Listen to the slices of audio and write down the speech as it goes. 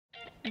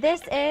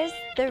This is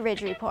the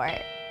Ridge Report,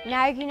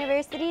 Niagara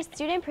University's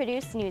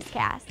student-produced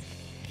newscast.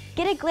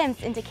 Get a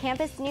glimpse into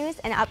campus news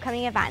and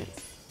upcoming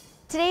events.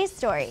 Today's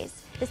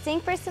stories: the Sing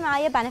for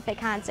Somalia benefit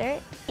concert,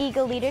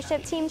 Eagle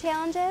Leadership Team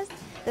challenges,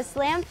 the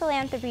SLAM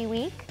Philanthropy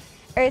Week,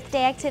 Earth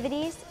Day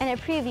activities, and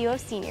a preview of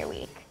Senior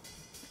Week.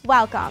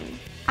 Welcome.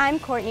 I'm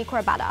Courtney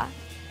Corbetta.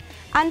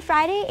 On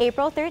Friday,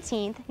 April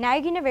 13th,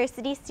 Niagara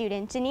University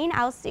student Janine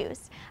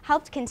Al-Sous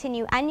helped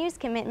continue NU's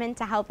commitment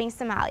to helping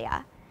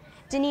Somalia.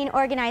 Janine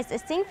organized a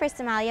Sing for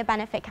Somalia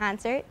benefit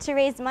concert to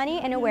raise money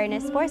and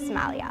awareness for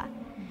Somalia.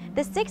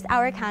 The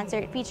 6-hour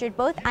concert featured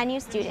both NU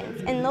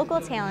students and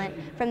local talent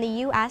from the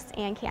U.S.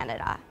 and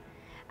Canada.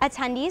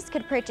 Attendees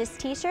could purchase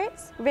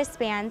t-shirts,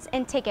 wristbands,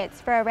 and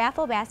tickets for a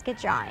raffle basket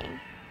drawing.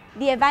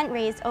 The event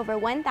raised over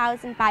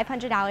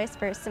 $1,500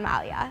 for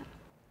Somalia.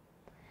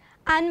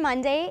 On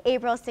Monday,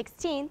 April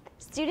 16th,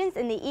 students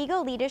in the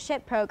Eagle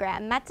Leadership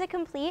Program met to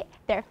complete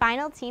their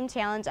final team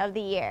challenge of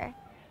the year.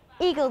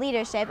 Eagle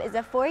Leadership is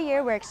a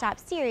 4-year workshop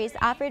series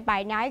offered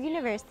by Niagara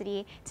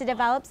University to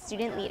develop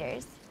student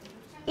leaders.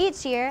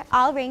 Each year,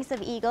 all ranks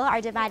of Eagle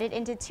are divided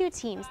into 2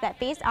 teams that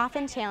face off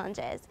in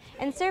challenges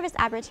and service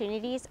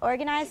opportunities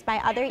organized by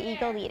other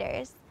Eagle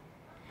leaders.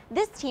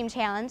 This team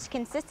challenge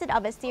consisted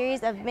of a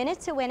series of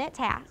minute-to-win-it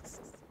tasks,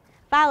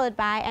 followed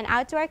by an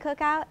outdoor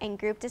cookout and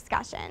group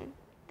discussion.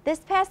 This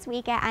past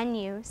week at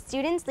NU,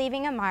 Students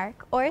Leaving a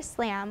Mark, or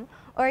SLAM,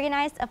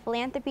 organized a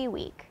Philanthropy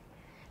Week.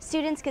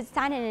 Students could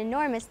sign an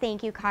enormous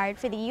thank you card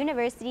for the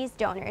university's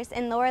donors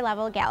in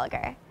lower-level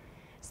Gallagher.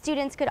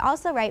 Students could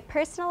also write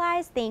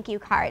personalized thank you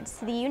cards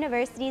to the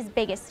university's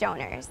biggest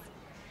donors.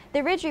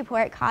 The Ridge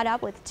Report caught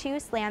up with 2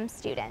 SLAM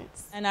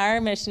students. And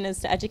our mission is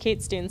to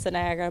educate students at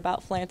Niagara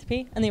about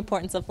philanthropy and the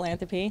importance of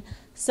philanthropy.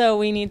 So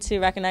we need to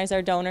recognize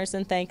our donors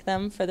and thank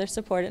them for their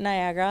support at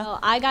Niagara. Well,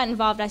 I got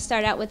involved. I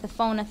started out with the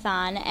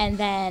phone-a-thon, and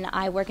then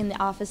I work in the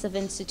Office of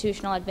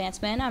Institutional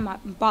Advancement. My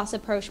boss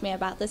approached me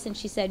about this, and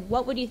she said,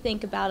 "What would you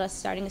think about us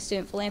starting a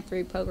student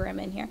philanthropy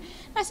program in here?"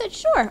 And I said,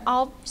 "Sure,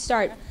 I'll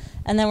start."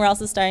 And then we're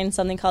also starting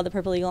something called the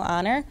Purple Eagle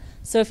Honor.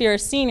 So if you're a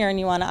senior and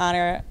you want to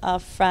honor a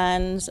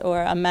friend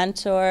or a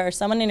mentor or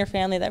someone in your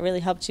family that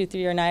really helped you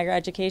through your Niagara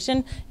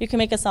education, you can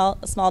make a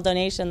small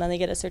donation, then they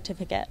get a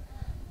certificate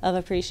of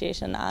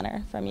appreciation and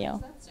honor from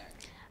you.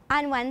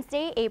 On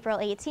Wednesday, April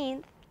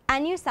 18th,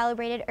 NU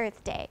celebrated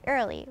Earth Day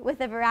early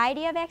with a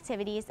variety of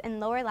activities in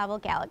lower-level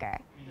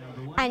Gallagher.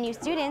 NU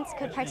students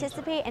could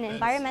participate in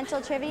environmental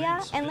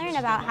trivia and learn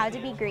about how to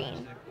be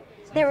green.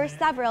 There were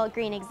several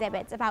green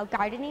exhibits about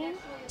gardening,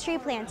 tree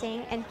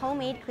planting, and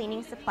homemade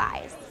cleaning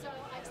supplies.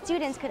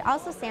 Students could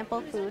also sample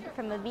food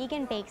from a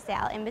vegan bake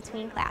sale in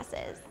between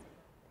classes.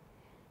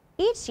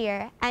 Each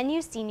year,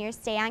 NU seniors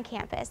stay on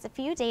campus a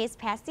few days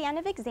past the end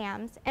of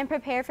exams and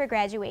prepare for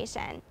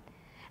graduation.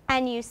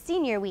 NU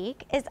Senior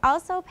Week is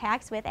also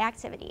packed with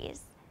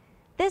activities.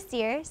 This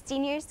year,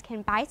 seniors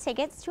can buy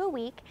tickets to a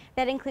week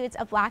that includes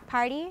a block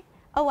party,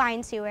 a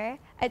wine tour,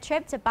 a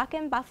trip to Buck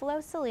and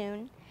Buffalo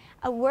Saloon,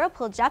 a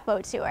Whirlpool jet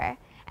boat tour,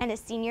 and a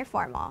senior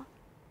formal.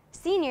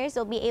 Seniors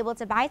will be able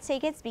to buy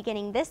tickets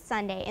beginning this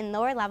Sunday in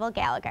lower-level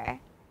Gallagher.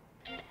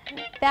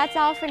 That's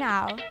all for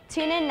now.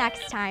 Tune in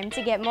next time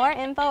to get more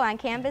info on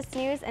campus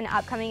news and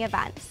upcoming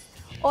events,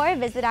 or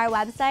visit our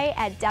website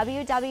at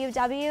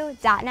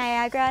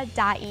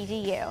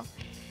www.niagara.edu.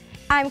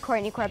 I'm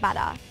Courtney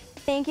Corbetta.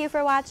 Thank you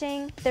for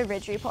watching The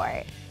Ridge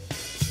Report.